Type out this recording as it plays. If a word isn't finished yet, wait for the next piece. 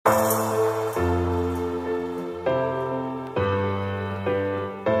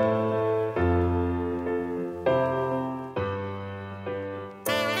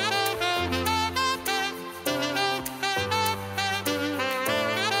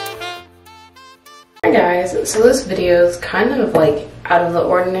Hi guys, so this video is kind of like out of the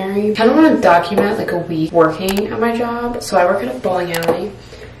ordinary. I kind of want to document like a week working at my job. So I work at a bowling alley.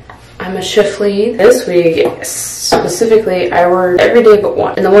 I'm a shift lead. This week, specifically, I work every day but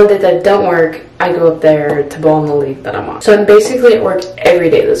one. And the one day that I don't work, I go up there to bowl in the league that I'm on. So I'm basically at work every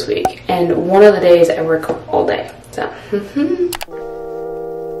day this week. And one of the days I work all day. So,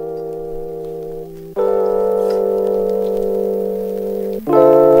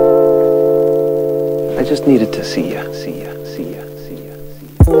 I just needed to see ya, see ya, see ya, see ya,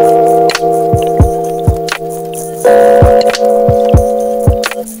 see ya.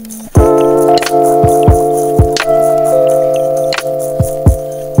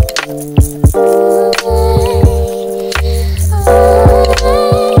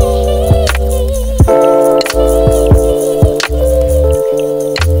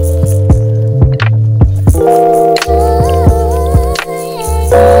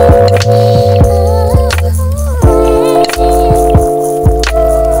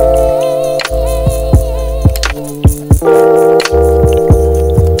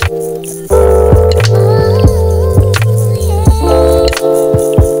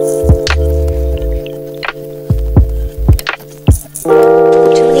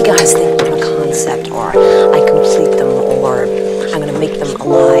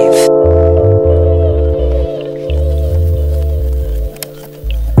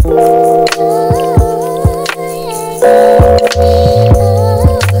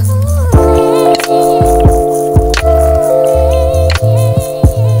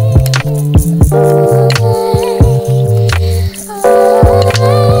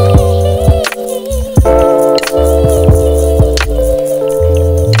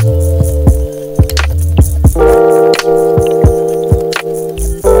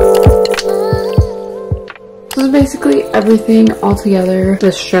 basically everything all together.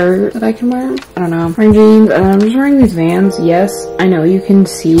 This shirt that I can wear, I don't know, I'm wearing jeans and I'm just wearing these Vans. Yes, I know you can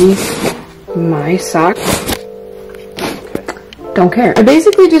see my sock. Don't care. I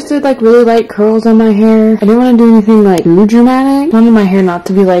basically just did like really light curls on my hair. I didn't want to do anything like too dramatic. I wanted my hair not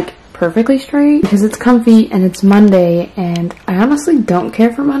to be like perfectly straight because it's comfy and it's Monday, and I honestly don't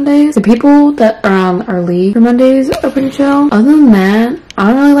care for Mondays. The people that are on our league for Mondays are pretty chill. Other than that, I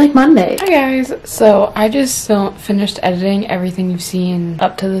don't really like Monday. Hi guys, so I just finished editing everything you've seen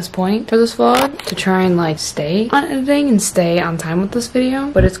up to this point for this vlog to try and like stay on editing and stay on time with this video,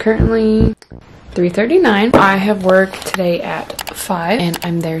 but it's currently 3:39. I have work today at 5 and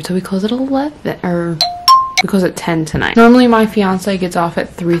I'm there till we close at 11, or we close at 10 tonight. Normally my fiance gets off at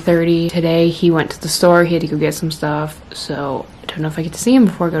 3:30. Today he went to the store, he had to go get some stuff, so I don't know if I get to see him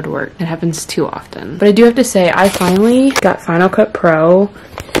before I go to work. It happens too often. But I do have to say, I finally got Final Cut Pro.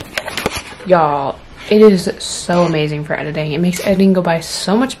 Y'all, it is so amazing for editing. It makes editing go by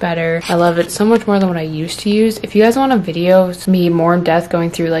so much better. I love it so much more than what I used to use. If you guys want a video, me more in depth going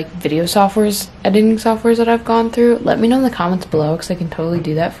through like video softwares, editing softwares that I've gone through, let me know in the comments below because I can totally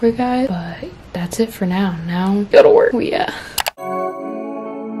do that for you guys. But that's it for now. Now go to work. Oh, yeah.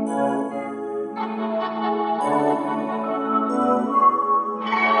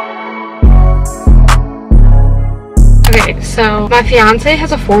 Okay, so my fiance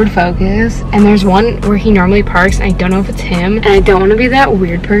has a Ford Focus, and there's one where he normally parks, and I don't know if it's him, and I don't want to be that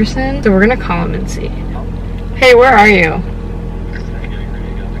weird person, so we're gonna call him and see. Hey, where are you?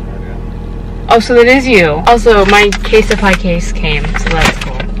 Oh, so that is you. Also, my case of high case came, so that's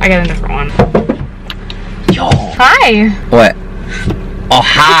cool. I got a different one. Yo. Hi. What? Oh,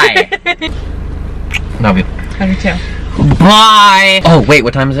 hi. Love you. Love you too. Bye. Oh, wait,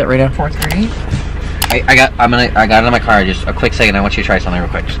 what time is it right now? 4:30. I got it in my car. Just a quick second. I want you to try something real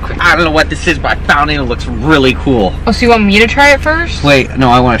quick. Just quick. I don't know what this is, but I found it. It looks really cool. Oh, so you want me to try it first? Wait, no,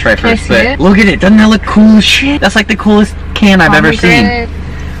 I want to try it first. Can I see it? Look at it. Doesn't that look cool as shit? That's like the coolest can I've ever seen.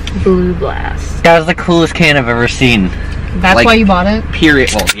 Blue Blast. That was the coolest can I've ever seen. That's like, why you bought it?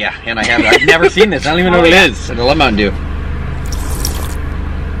 Period. Well, yeah, and I've never seen this. I don't even know what it is. I love Mountain Dew.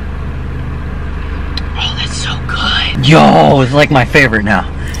 Oh, that's so good. Yo, it's like my favorite now.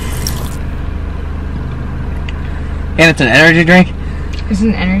 And it's an energy drink. Is it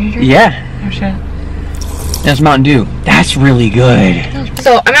an energy drink? Yeah. Oh shit. That's Mountain Dew. That's really good.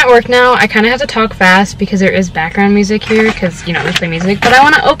 So I'm at work now. I kind of have to talk fast because there is background music here because, you know, they play music. But I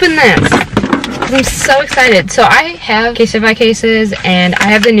want to open this because I'm so excited. So I have case by cases and I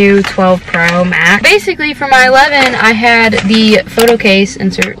have the new 12 Pro Max. Basically for my 11, I had the photo case,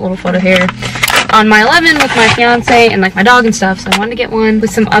 insert little photo here, on my 11 with my fiance and like my dog and stuff. So I wanted to get one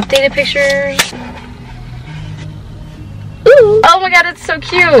with some updated pictures. Ooh. Oh my god, it's so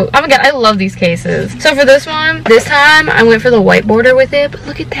cute. Oh my god, I love these cases. So for this one, this time I went for the white border with it, but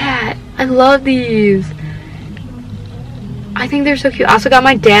look at that. I love these. I think they're so cute. I also got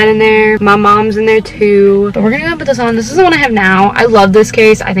my dad in there. My mom's in there too. But we're gonna go put this on. This is the one I have now. I love this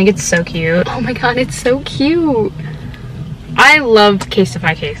case. I think it's so cute. Oh my god, it's so cute. I love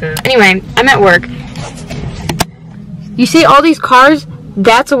Casetify cases. Anyway, I'm at work. You see all these cars?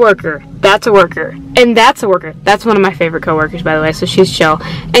 That's a worker. That's a worker. And that's a worker. That's one of my favorite coworkers, by the way, so she's chill.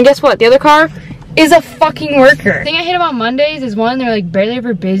 And guess what? The other car is a fucking worker. The thing I hate about Mondays is one, they're like barely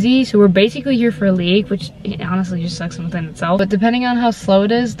ever busy, so we're basically here for a leak, which honestly just sucks within itself. But depending on how slow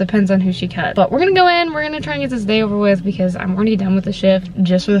it is, depends on who she cut. But we're gonna go in, we're gonna try and get this day over with because I'm already done with the shift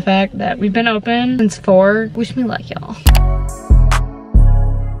just for the fact that we've been open since 4. Wish me luck, y'all.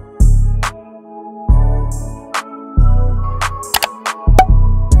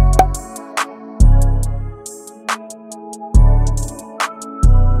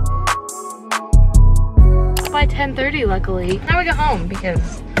 By 10:30, luckily. Now we go home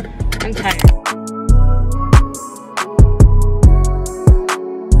because I'm tired.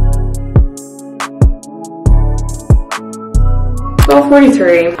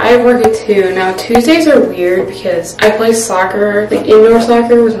 12:43. I have work at 2. Now Tuesdays are weird because I play soccer, like indoor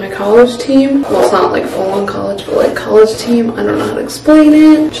soccer with my college team. Well, it's not like full-on college, but like college team. I don't know how to explain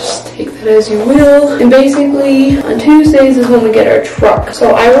it. Just take that as you will. And basically, on Tuesdays is when we get our truck.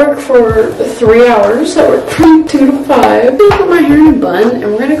 So I work for 3 hours. I work from 2 to 5. I'm gonna put my hair in a bun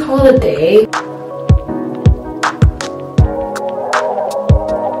and we're gonna call it a day.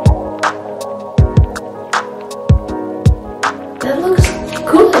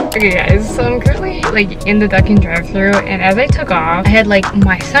 Okay guys, so I'm currently like in the Dunkin' drive-thru, and as I took off, I had like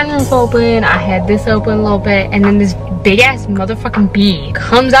my sunroof open, I had this open a little bit, and then this big ass motherfucking bee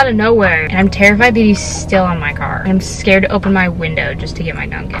comes out of nowhere, and I'm terrified that he's still on my car. I'm scared to open my window just to get my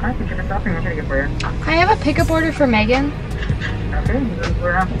Dunkin'. Alright, can you stop me? What can I get for you? I have a pickup order for Megan. Okay,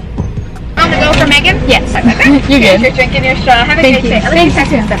 we're on. On the go for Megan? Yes. You're good. You're drinking your straw. Have a great day.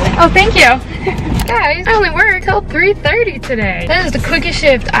 Oh, thank you. Guys, I only worked till 3:30 today. That is the quickest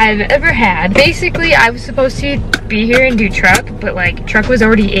shift I've ever had. Basically, I was supposed to be here and do truck, but like truck was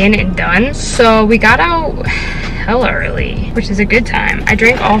already in and done. So we got out hella early, which is a good time. I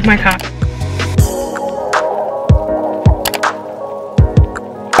drank all of my coffee.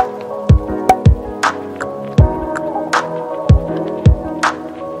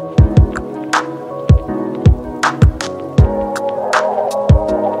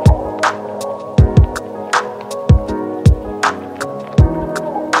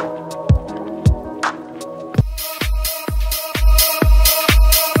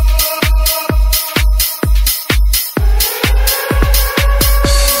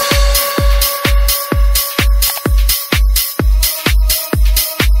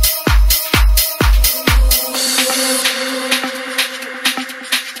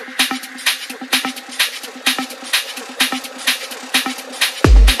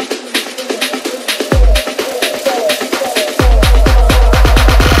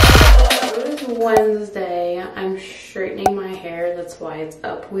 Wednesday, I'm straightening my hair, that's why it's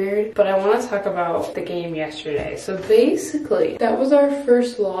up weird, but I want to talk about the game yesterday. So basically, that was our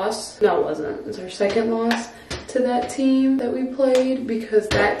first loss. No, it wasn't. It was our second loss to that team that we played, because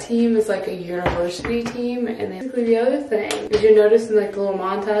that team is like a university team. And basically the other thing is, you notice in like the little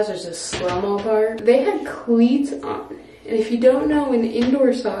montage, there's this slow-mo part. They had cleats on. And if you don't know, in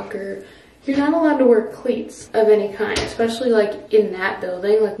indoor soccer, you're not allowed to wear cleats of any kind, especially like in that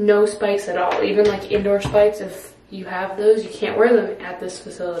building, like no spikes at all. Even like indoor spikes, if you have those, you can't wear them at this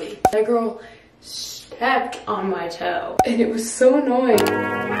facility. That girl stepped on my toe and it was so annoying.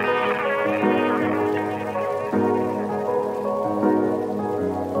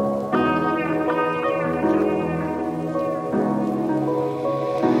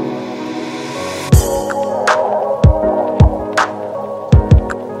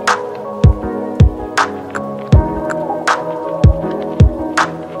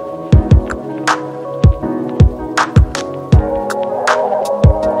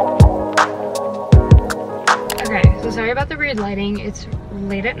 Sorry about the weird lighting. It's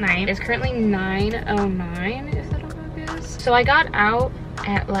late at night. It's currently 9:09, if that'll focus. So I got out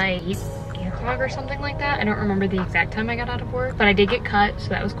at like 8 o'clock or something like that. I don't remember the exact time I got out of work, but I did get cut, so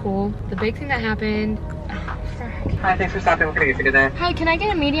that was cool. The big thing that happened, oh, frick. Hi, thanks for stopping. What can I get you today? Hi, can I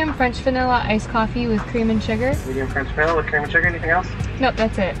get a medium French vanilla iced coffee with cream and sugar? Medium French vanilla with cream and sugar. Anything else? Nope,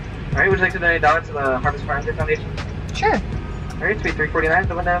 that's it. Alright, would you like to donate $1 to the Harvest Farms Foundation? Sure. Alright, it's $3.49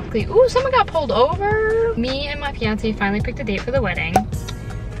 the window. Ooh, someone got pulled over. Me and my fiance finally picked a date for the wedding.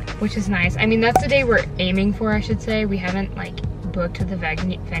 which is nice. I mean, that's the day we're aiming for, I should say. We haven't like booked the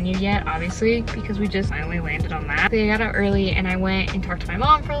venue yet, obviously, because we just finally landed on that. So I got out early and I went and talked to my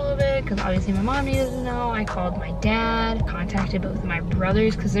mom for a little bit because obviously my mom needed to know. I called my dad, contacted both of my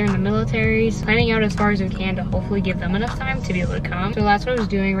brothers because they're in the military, so planning out as far as we can to hopefully give them enough time to be able to come. So that's what I was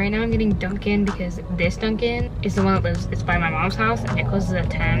doing. Right now I'm getting Dunkin' because this Dunkin' is the one that lives, it's by my mom's house and it closes at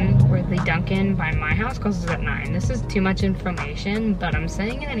 10, where the Dunkin' by my house closes at 9. This is too much information, but I'm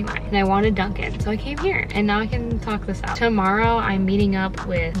saying it anyway. And I wanted Dunkin', so I came here and now I can talk this out. Tomorrow I'm meeting up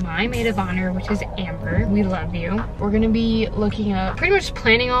with my maid of honor, which is Amber. We love you. We're gonna be looking up, pretty much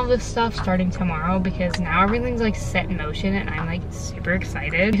planning all this stuff starting tomorrow because now everything's like set in motion and I'm like super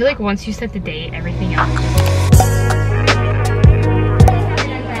excited. I feel like once you set the date, everything else.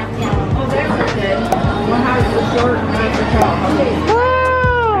 Oh, there's a good. One has the short and one has the tall. Okay.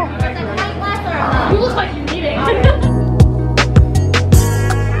 Wow! Is it white glass or you look like you need it.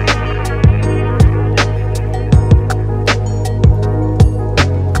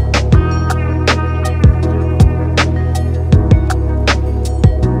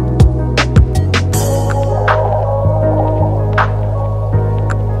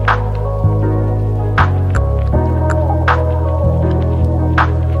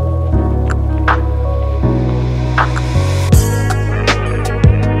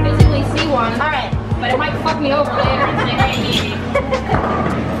 Me over later and say, hey, Amy.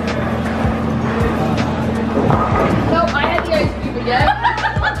 Nope, I had the ice cube again.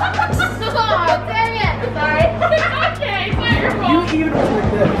 Oh, dang it. Sorry. Okay, it's not your fault. You even like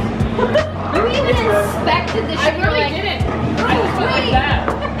this. You even inspected this shit. I really didn't. I just went like that.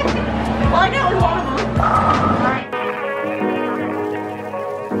 Well, I know it was one of them. Alright.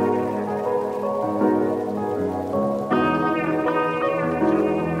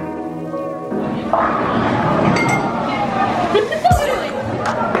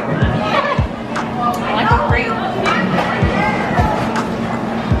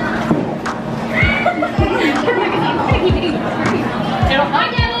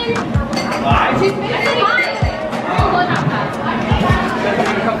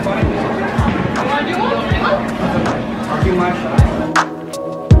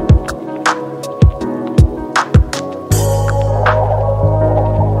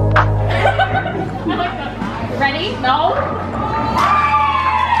 Ready? No.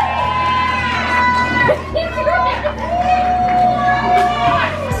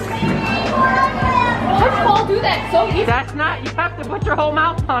 Do that so easy. That's not, you have to put your whole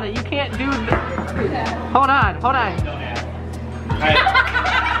mouth on it. You can't do that. Hold on, hold on.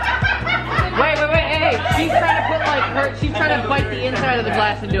 Wait, hey, she's trying to put like she's trying to bite the inside of the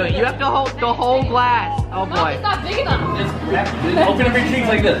glass and do it. You have to hold the whole glass. Oh boy. No, it's not big enough. Open up your cheeks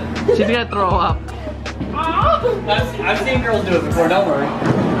like this. She's gonna throw up. I've seen girls do it before, don't worry.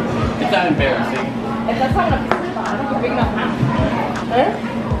 It's not embarrassing. If that's not enough, I don't big enough now.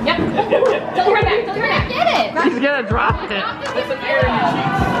 Yep. Tell her that. Tell her that. Get it. She's gonna drop it. Put some air in your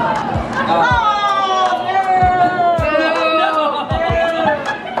cheeks.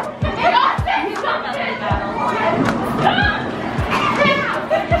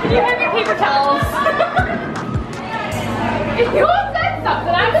 Can you have your paper towels? If you all said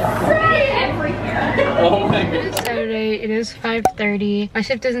something, I would say everywhere. Oh my god. It's Saturday, it is 5:30. My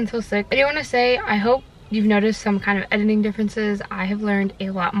shift is until 6. I do want to say, I hope you've noticed some kind of editing differences. I have learned a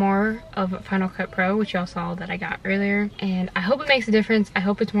lot more of Final Cut Pro, which y'all saw that I got earlier, and I hope it makes a difference. I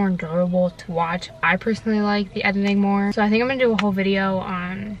hope it's more enjoyable to watch. I personally like the editing more, so I think I'm gonna do a whole video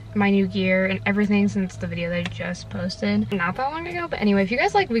on my new gear and everything since the video that I just posted not that long ago. But anyway, if you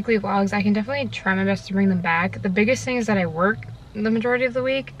guys like weekly vlogs, I can definitely try my best to bring them back. The biggest thing is that I work the majority of the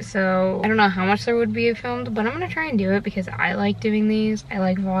week, so I don't know how much there would be filmed, but I'm gonna try and do it because I like doing these. I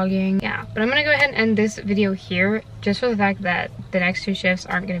like vlogging. Yeah, but I'm gonna go ahead and end this video here just for the fact that the next 2 shifts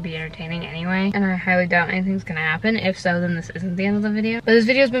aren't gonna be entertaining anyway, and I highly doubt anything's gonna happen. If so, then this isn't the end of the video. But this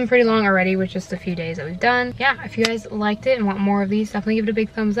video's been pretty long already with just a few days that we've done. Yeah, if you guys liked it and want more of these, definitely give it a big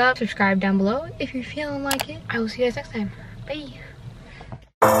thumbs up. Subscribe down below if you're feeling like it. I will see you guys next time.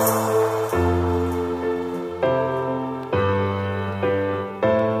 Bye.